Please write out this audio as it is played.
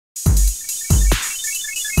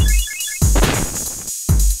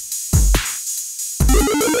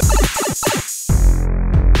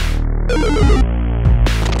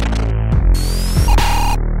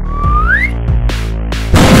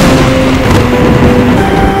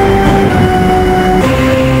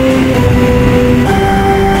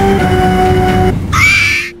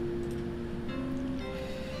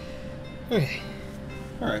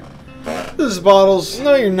bottles.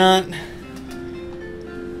 No, you're not.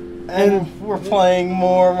 And we're playing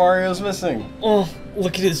more Mario's Missing. Oh,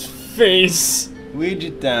 look at his face.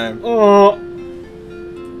 Ouija time. Oh.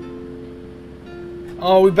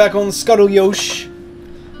 Oh, we back on the Scuttle Yosh.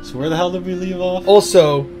 So where the hell did we leave off?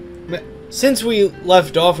 Also, since we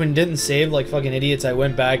left off and didn't save like fucking idiots, I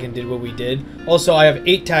went back and did what we did. Also, I have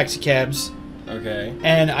 8 taxi cabs. Okay.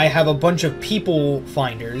 And I have a bunch of people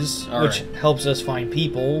finders, which right. helps us find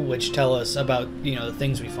people, which tell us about, you know, the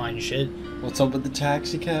things we find and shit. What's up with the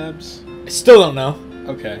taxi cabs? I still don't know.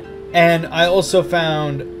 Okay. And I also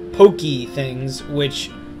found pokey things, which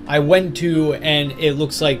I went to, and it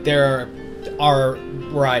looks like they're our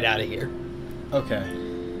ride out of here. Okay.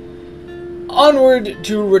 Onward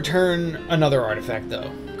to return another artifact, though,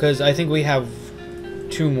 because I think we have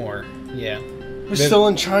 2 more. Yeah. We're still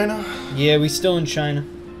in China? Yeah, we still in China.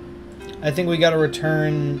 I think we gotta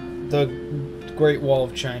return the Great Wall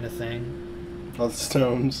of China thing. All the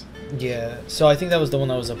stones. Yeah, so I think that was the one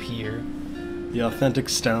that was up here. The authentic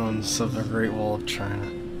stones of the Great Wall of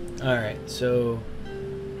China. Alright, so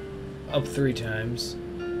up 3 times.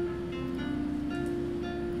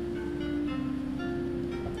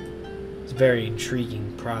 It's a very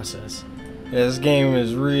intriguing process. Yeah, this game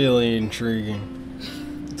is really intriguing.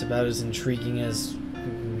 It's about as intriguing as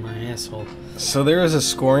my asshole. So there is a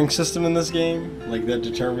scoring system in this game? Like that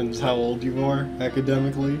determines how old you are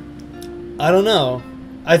academically? I don't know.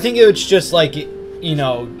 I think it's just like, you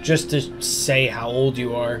know, just to say how old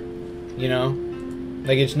you are, you know?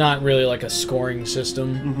 Like, it's not really like a scoring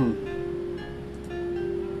system. Mm-hmm.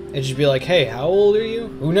 It'd just be like, hey, how old are you?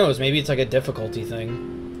 Who knows? Maybe it's like a difficulty thing.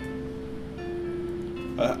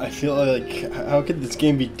 I feel like, how could this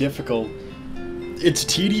game be difficult? It's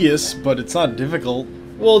tedious, but it's not difficult.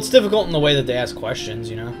 Well, it's difficult in the way that they ask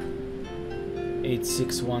questions, you know?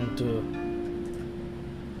 8612.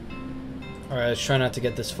 Alright, let's try not to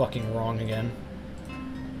get this fucking wrong again.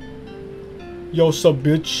 Yo, sup,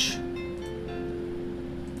 bitch?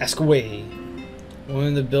 Ask away.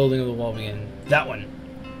 When the building of the wall began? That one.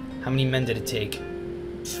 How many men did it take?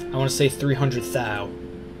 I want to say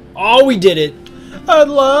 300,000. Oh, we did it! At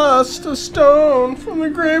last, a stone from the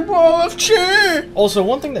Great Wall of China. Also,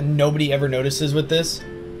 one thing that nobody ever notices with this,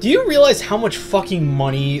 do you realize how much fucking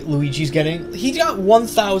money Luigi's getting? He got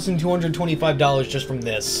 $1,225 just from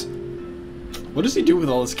this. What does he do with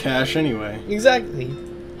all this cash anyway? Exactly.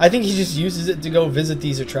 I think he just uses it to go visit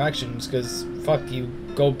these attractions, because, fuck, you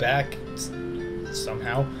go back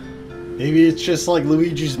somehow. Maybe it's just like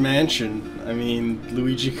Luigi's Mansion. I mean,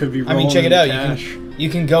 Luigi could be rolling I mean, check it out. cash. You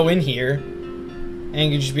can go in here, and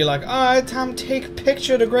you can just be like, alright, time to take a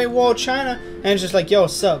picture of the Great Wall of China. And it's just like, yo,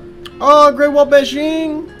 what's up? Oh, Great Wall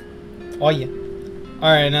Beijing! Oh, yeah.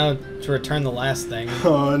 Alright, now to return the last thing.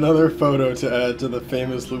 Oh, another photo to add to the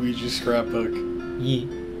famous Luigi scrapbook. Yeah.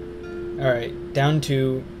 Alright, down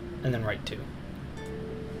 2, and then right 2.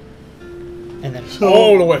 And then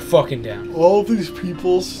all the way fucking down. All of these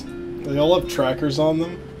peoples, they all have trackers on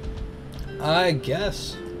them? I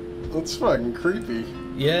guess. That's fucking creepy.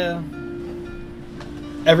 Yeah.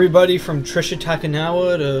 Everybody from Trisha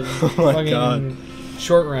Takanawa to Oh my fucking God.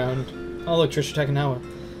 Short Round. Oh look, Trisha Takanawa.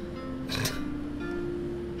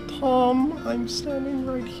 Tom, I'm standing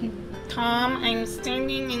right here. Tom, I'm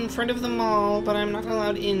standing in front of the mall, but I'm not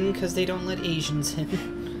allowed in because they don't let Asians in.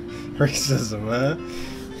 Racism, huh?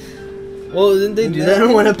 Well, didn't they do that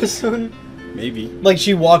in one episode? Maybe. Like,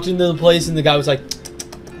 she walked into the place and the guy was like,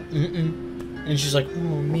 mm-mm. And she's like, oh,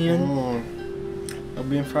 man. Oh, I'll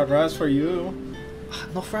be in fried rice for you.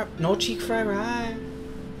 No cheek fried rice.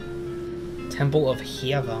 Temple of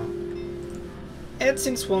Hiava. At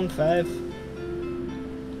 615.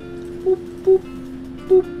 Boop, boop,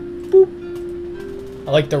 boop, boop.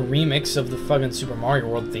 I like the remix of the fucking Super Mario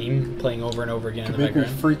World theme playing over and over again in the Make me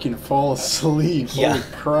background. freaking fall asleep. Yeah. Holy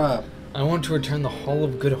crap. I want to return the Hall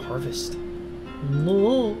of Good Harvest.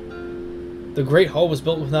 No. The Great Hall was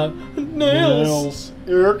built without nails.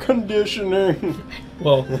 Air conditioning.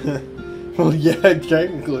 Well, Well, yeah,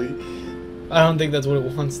 technically. I don't think that's what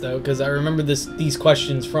it wants though, because I remember these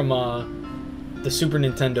questions from the Super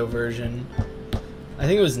Nintendo version. I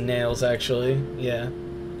think it was nails actually. Yeah.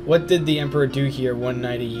 What did the Emperor do here one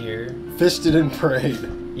night a year? Fisted and prayed.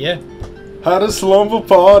 Yeah. Had a slumber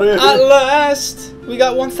party. At last, we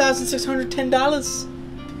got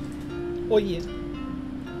 $1,610. Oh yeah.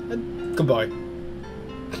 Goodbye.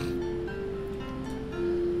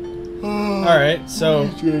 Alright, so...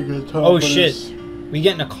 Oh shit. We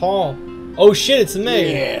getting a call. Oh shit, it's the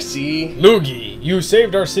mayor. Yeah, see? Luigi, you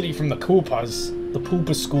saved our city from the Koopas. The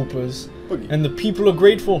Poopa Scoopas. Boogie. And the people are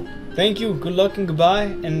grateful. Thank you, good luck and goodbye.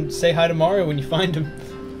 And say hi to Mario when you find him.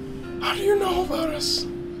 How do you know about us?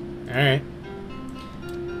 Alright.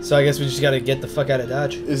 So I guess we just gotta get the fuck out of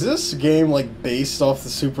Dodge. Is this game, like, based off the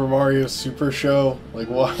Super Mario Super Show? Like,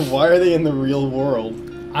 why are they in the real world?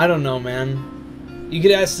 I don't know, man. You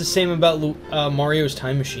could ask the same about Mario's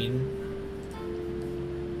Time Machine.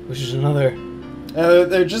 Which is another...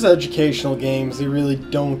 They're just educational games. They really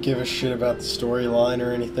don't give a shit about the storyline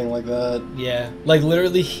or anything like that. Yeah. Like,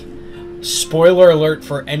 literally, spoiler alert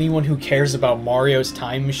for anyone who cares about Mario's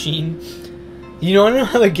Time Machine. You don't know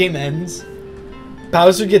how the game ends?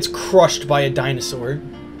 Bowser gets crushed by a dinosaur.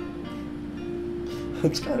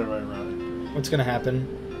 That's kind of ironic. What's gonna happen?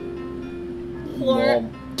 Mom.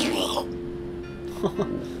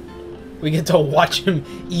 We get to watch him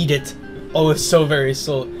eat it. Oh, it's so very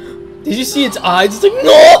slow. Did you see its eyes? It's like,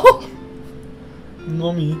 no!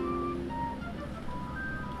 Mommy.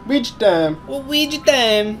 Ouija time. Well, Ouija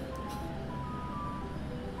time.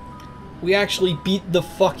 We actually beat the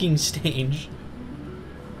fucking stage.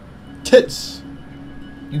 Tits.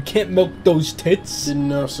 You can't milk those tits. Didn't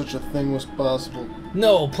know such a thing was possible.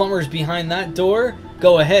 No, plumber's behind that door.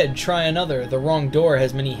 Go ahead, try another. The wrong door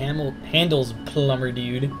has many handles, plumber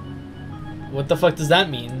dude. What the fuck does that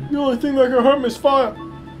mean? The only thing that can hurt me is fire.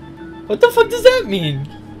 What the fuck does that mean?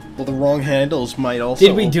 Well, the wrong handles might also.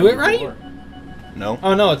 Did we do it right? Door. No.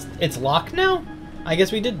 Oh no, it's locked now? I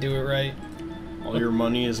guess we did do it right. All your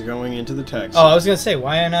money is going into the tax. Oh, I was gonna say,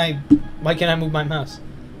 why can't I move my mouse?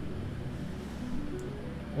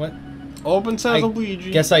 What? Open says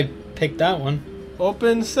Luigi. Guess I picked that one.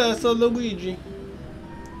 Open says Luigi.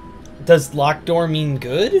 Does locked door mean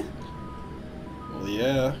good? Well,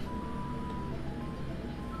 yeah.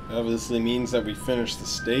 Obviously means that we finished the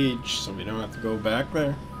stage, so we don't have to go back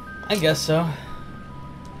there. I guess so.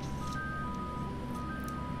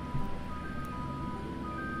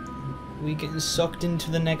 We getting sucked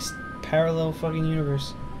into the next parallel fucking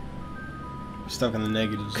universe. We're stuck in the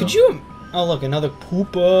negative zone. Could you... Oh, look, another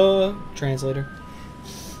poopa translator.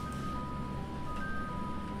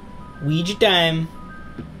 Ouija time.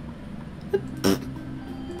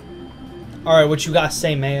 Alright, what you gotta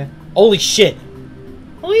say, Maya? Holy shit!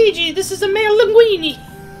 Luigi, this is a Mayor Linguini!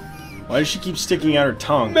 Why does she keep sticking out her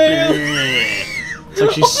tongue? Mayor... It's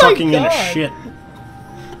like she's sucking in a shit.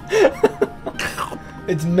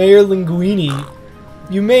 It's Mayor Linguini.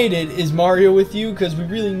 You made it. Is Mario with you? Because we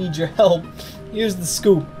really need your help. Here's the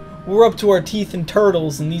scoop. We're up to our teeth in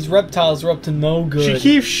turtles, and these reptiles are up to no good. She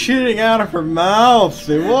keeps shitting out of her mouth.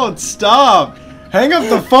 They won't stop. Hang up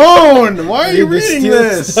the phone. Why are you reading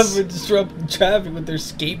this? Stuff and disrupting traffic with their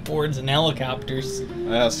skateboards and helicopters.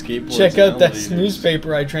 Skateboards. Check out that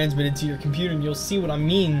newspaper I transmitted to your computer, and you'll see what I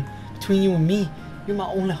mean. Between you and me, you're my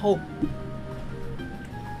only hope.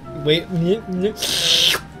 Wait.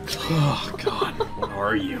 Oh God, what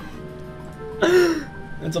are you?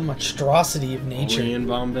 That's a monstrosity of nature. Only in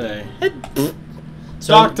Bombay.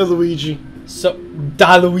 So, Dr. Luigi. So,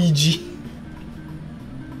 Da Luigi.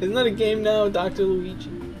 Isn't that a game now, Dr.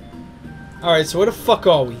 Luigi? Alright, so where the fuck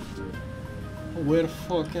are we? Where the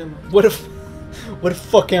fuck am I? Where the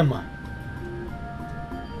fuck am I?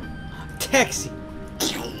 Taxi.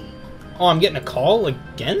 Oh, I'm getting a call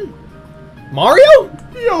again? Mario?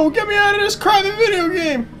 Yo, get me out of this crappy video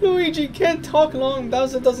game! Luigi can't talk long.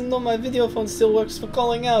 Bowser doesn't know my video phone still works for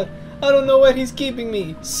calling out. I don't know where he's keeping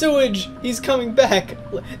me. Sewage. He's coming back.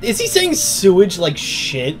 Is he saying sewage like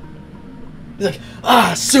shit? He's like,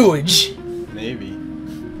 ah, sewage. Maybe.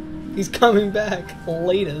 He's coming back.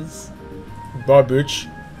 Laters. Bye,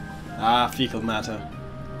 bitch. Ah, fecal matter.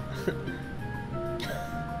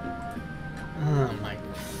 Oh my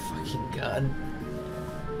fucking god.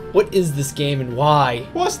 What is this game and why?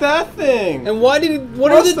 What's that thing? And why did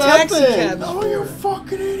what are the taxi cabs Oh, for? you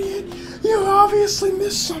fucking idiot! You obviously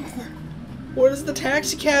missed something. What is the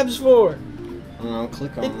taxi cabs for? I'll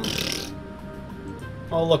click on it.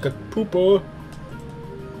 Oh look, a pooper.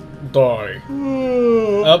 Die.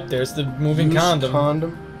 Oh, there's the moving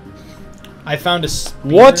condom. I found a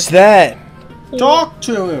spear. What's that? Talk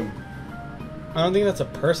to him. I don't think that's a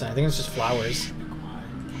person. I think it's just flowers.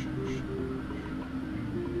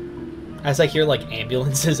 As I hear like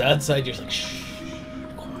ambulances outside, you're just like, shh,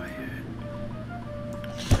 quiet.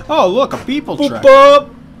 Oh, look, a people Boop, track.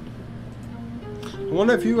 boop. I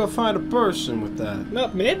wonder if you will find a person with that. No,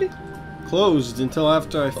 maybe. Closed until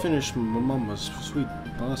after I finish my mama's sweet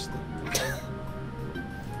pasta.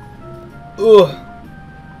 Ugh.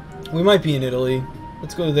 We might be in Italy.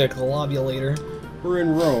 Let's go to the globulator. We're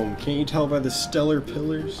in Rome. Can't you tell by the stellar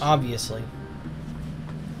pillars? Obviously.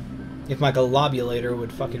 If my globulator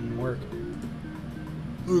would fucking work.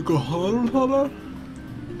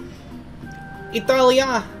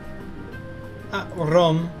 Italia!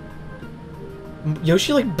 Rome.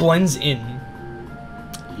 Yoshi like blends in.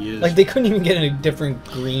 He is. Like they couldn't even get a different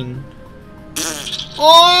green.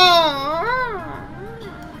 Oh!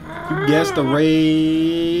 You guessed the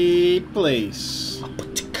right place.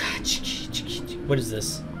 What is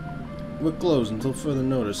this? We're closed until further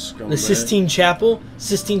notice. The Sistine Chapel?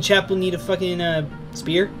 Sistine Chapel need a fucking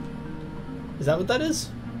spear? Is that what that is?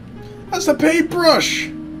 That's the paintbrush!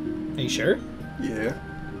 Are you sure? Yeah.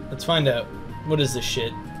 Let's find out. What is this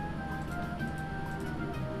shit?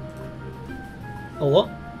 Hello?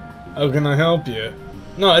 How can I help you?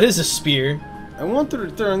 No, it is a spear. I want to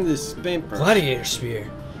return this paintbrush. Gladiator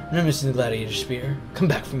spear. I'm missing the gladiator spear. Come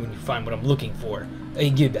back for me when you find what I'm looking for. Hey,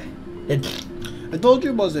 goodbye. I told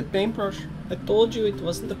you it was a paintbrush. I told you it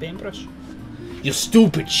wasn't a paintbrush. You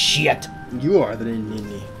stupid shit. You are the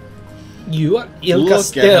ninny. You are Il Look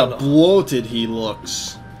Castello. at how bloated he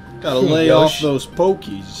looks. Gotta lay off those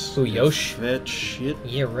pokies. Who, Yosh? Fat shit.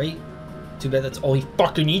 Yeah, right. Too bad that's all he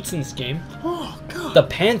fucking eats in this game. Oh, God. The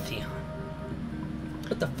Pantheon.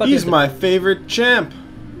 What the fuck He's is my favorite champ.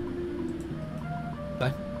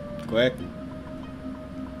 Bye. Quick.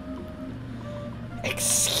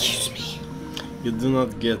 Excuse me. You do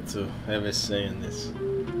not get to have a say in this.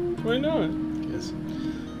 Why not? Yes.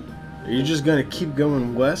 Are you just gonna keep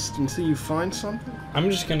going west until you find something? I'm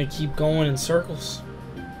just gonna keep going in circles.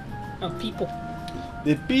 Oh, people.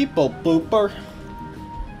 The people pooper.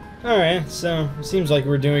 Alright, so it seems like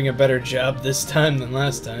we're doing a better job this time than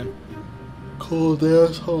last time. Cold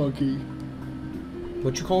ass hockey.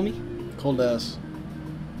 What'd you call me? Cold ass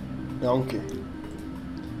donkey.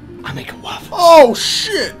 I make a waffle. Oh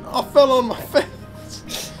shit! I fell on my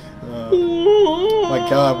face. My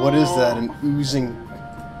God, what is that? An oozing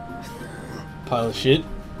Pile of shit.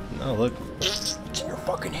 No, look. It's in your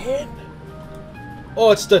fucking hand.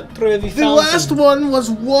 Oh, it's the Trevi The Fountain. last one was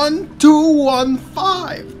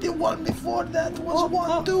 1215. The one before that was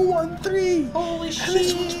 1213. Holy And shit.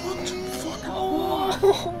 this was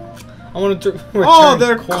 1241. I want to return Oh,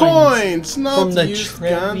 they're coins, not from the used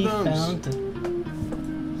Trevi condoms. Fountain.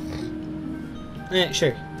 Yeah,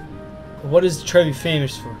 sure. What is Trevi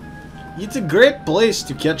famous for? It's a great place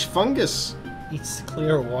to catch fungus. It's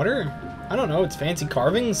clear water? I don't know, it's fancy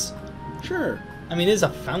carvings? Sure. I mean, it is a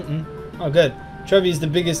fountain. Oh, good. Trevi is the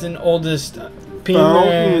biggest and oldest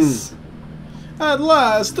penis. At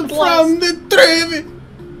last, from last. the Trevi.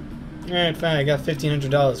 Alright, fine, I got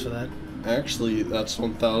 $1,500 for that. Actually, that's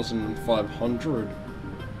 1,500.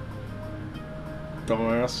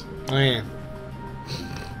 Dumbass. Oh, yeah.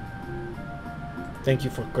 Thank you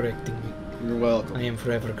for correcting me. You're welcome. I am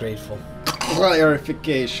forever grateful.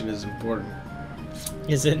 Clarification is important.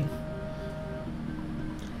 Is it?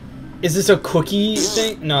 Is this a cookie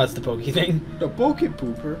thing? No, it's the pokey thing. The Poke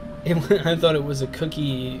Pooper. I thought it was a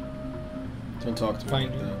cookie. Don't talk to me Fine.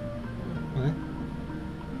 like that. What?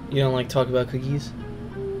 You don't like talk about cookies?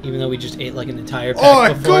 Even though we just ate like an entire pack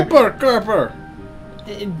Oh, before? Cooper!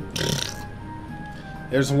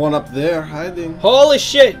 There's one up there hiding. Holy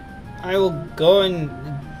shit! I will go and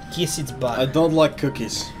kiss its butt. I don't like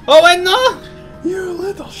cookies. Oh, I know! You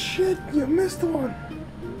little shit, you missed one.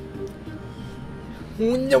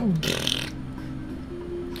 No.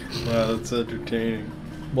 Wow, that's entertaining.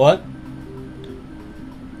 What?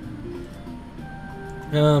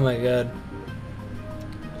 Oh my god.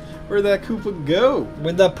 Where'd that Koopa go?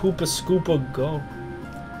 Where'd that poopa scoopa go?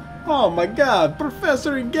 Oh my god,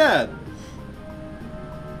 Professor Egad!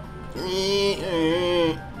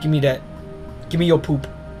 Give Give me that. Give me your poop.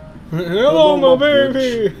 Hello, my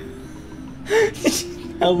baby!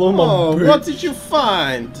 Hello, my Oh, baby. what did you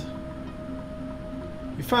find?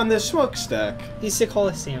 You found this smokestack. It's a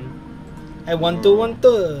Coliseum. I want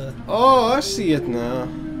to. Oh, I see it now.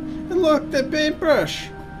 And look, that paintbrush.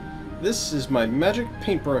 This is my magic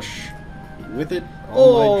paintbrush. With it,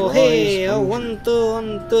 all Oh, my hey, I drawings.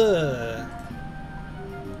 want to.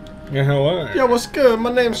 Yeah, hello. Yo, what's good?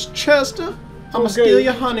 My name's Chester. I'ma Okay. steal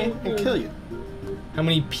your honey and kill you. How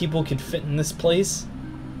many people could fit in this place?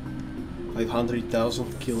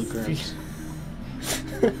 500,000 kilograms.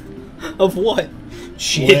 Of what?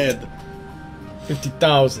 Shit. Lead.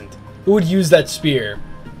 50,000. Who would use that spear?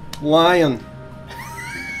 Lion.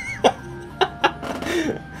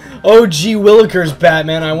 OG Willikers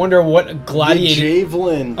Batman. I wonder what gladiator. The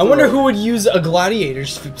javelin. I wonder who would use a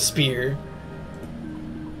gladiator's spear.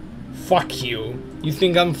 Fuck you. You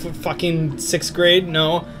think I'm fucking 6th grade?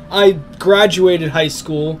 No. I graduated high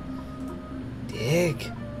school.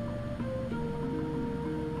 Dick.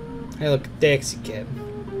 Hey, look, taxi cab.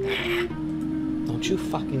 Don't you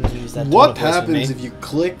fucking use that. What tone of voice with happens me. if you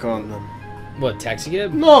click on them? What, taxi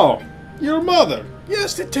cab? No! Your mother!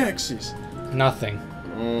 Yes, the taxis! Nothing.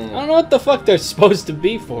 don't know what the fuck they're supposed to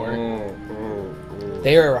be for.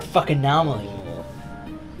 They are a fucking anomaly.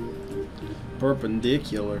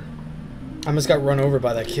 Perpendicular. I almost got run over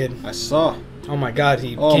by that kid. I saw. Oh my god,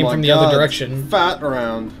 he came from the other direction. Fat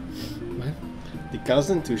round. What? The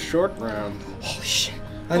cousin to short round. Holy shit.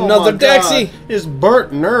 Another taxi! It's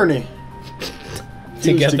Bert and Ernie.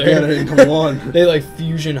 Together into one. They like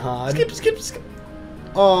fusion hard. Skip.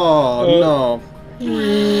 Oh, no.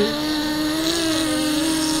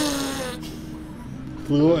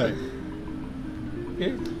 Flew away.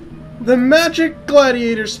 The magic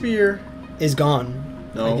gladiator spear Is gone.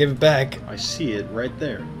 No. I give it back. I see it right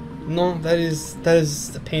there. No, that is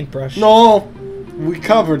the paintbrush. No! We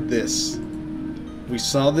covered this. We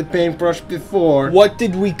saw the paintbrush before. What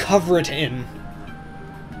did we cover it in?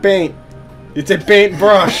 Paint. It's a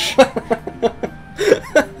paintbrush.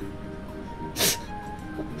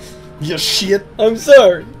 You shit. I'm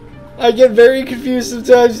sorry. I get very confused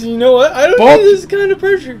sometimes. You know what? I don't need this kind of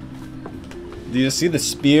pressure. Do you see the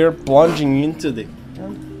spear plunging into the...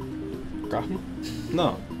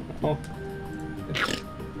 No. Oh.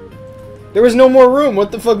 There was no more room.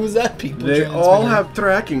 What the fuck was that, people? They all have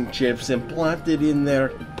tracking chips implanted in their...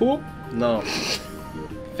 poop? No.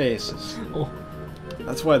 Faces. Oh.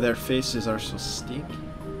 That's why their faces are so stinky.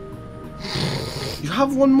 You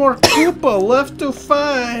have one more Koopa left to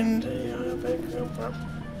find.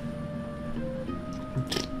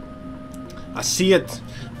 I see it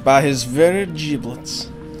by his very giblets.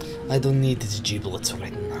 I don't need his giblets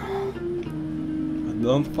right now. I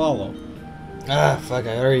don't follow. Ah, fuck,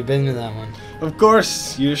 I already been to that one. Of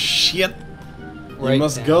course, you shit. Right you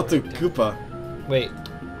must down. go to Koopa. Wait.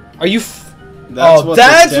 Are you That's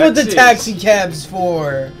what the taxi cab's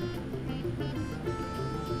for!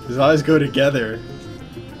 His eyes go together.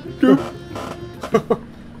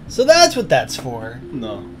 So that's what that's for.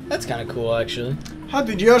 No. That's kind of cool, actually. How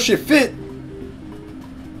did Yoshi fit?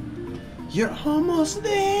 You're almost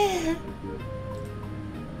there.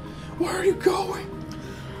 Where are you going?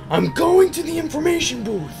 I'm going to the information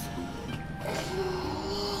booth.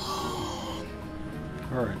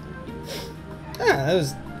 Alright. Yeah, that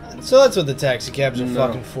was... So that's what the taxi cabs are No.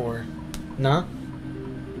 fucking for. Nah?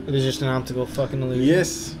 It was just an optical fucking illusion.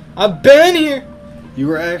 Yes. I've been here! You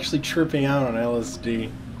were actually tripping out on LSD.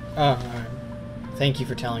 Oh, alright. Thank you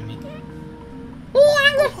for telling me.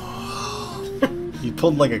 You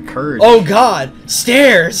pulled like a curd. Oh god!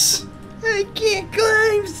 Stairs! I can't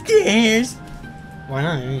climb stairs. Why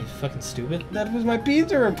not? Are you fucking stupid? That was my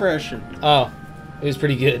Peter impression. Oh. It was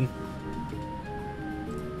pretty good.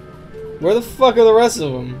 Where the fuck are the rest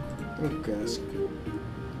of them? Okay.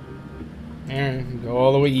 Go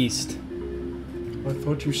all the way east. I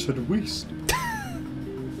thought you said west.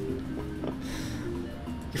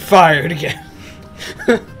 You're fired again.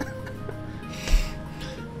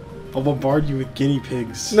 I'll bombard you with guinea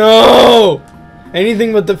pigs. No!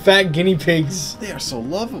 Anything but the fat guinea pigs. They are so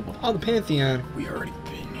lovable. Oh, the Pantheon. We already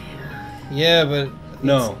been here. Yeah, but...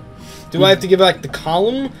 No. Do I have to give back the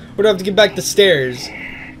column? Or do I have to give back the stairs?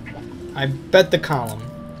 I bet the column.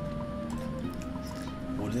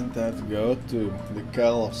 Wouldn't that go to the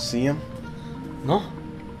Colosseum? No.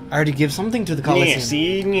 I already give something to the Colosseum. Yeah,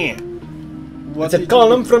 see? Yeah. It's a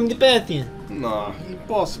column from the Pantheon. No,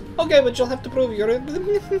 impossible. Okay, but you'll have to prove you're...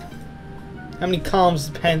 How many columns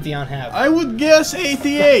does the Pantheon have? I would guess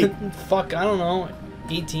 88. Fuck, I don't know.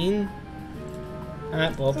 18?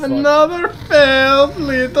 Alright, well, fuck. Another failed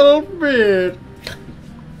little bit.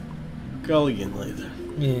 Call again later.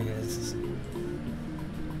 Yes.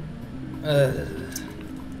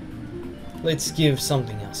 Let's give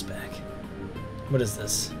something else back. What is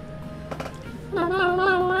this?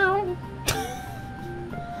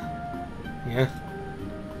 Yeah.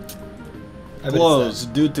 I bet it's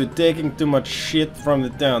Closed due to taking too much shit from the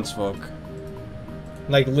townsfolk.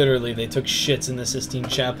 that. Like, literally, they took shits in the Sistine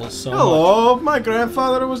Chapel so Hello, my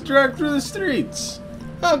grandfather was dragged through the streets.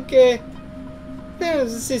 much. Okay.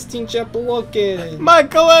 There's the Sistine Chapel located.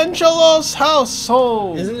 Michelangelo's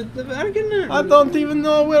household. Isn't it the Vatican? I don't even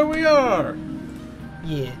know where we are.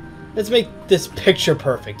 Yeah. Let's make this picture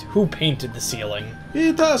perfect. Who painted the ceiling?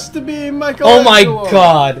 It has to be Oh Michelangelo. my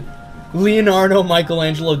god! Leonardo,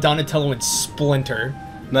 Michelangelo, Donatello, and Splinter.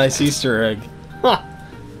 Nice Easter egg. Ha!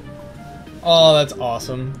 Oh, that's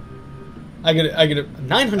awesome. I get a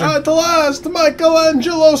 900. At last,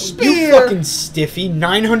 Michelangelo You spear. fucking stiffy!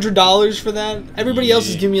 $900 for that? Everybody else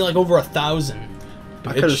is giving me like over 1,000.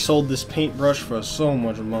 I could have sold this paintbrush for so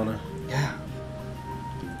much money. Yeah.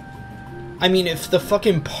 I mean, if the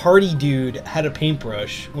fucking party dude had a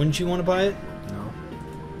paintbrush, wouldn't you want to buy it? No.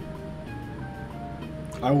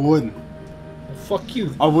 I wouldn't. Well, fuck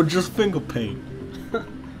you. I would just finger paint.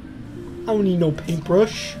 don't need no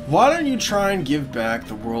paintbrush. Why don't you try and give back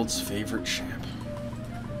the world's favorite champ?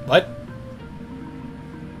 What?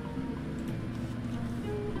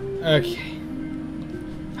 Okay.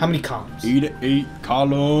 How many columns? 8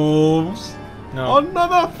 columns. No.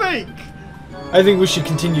 Another fake. I think we should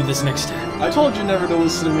continue this next time. I told you never to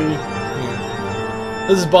listen to me. Yeah.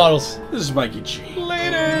 This is Bottles. This is Mikey G.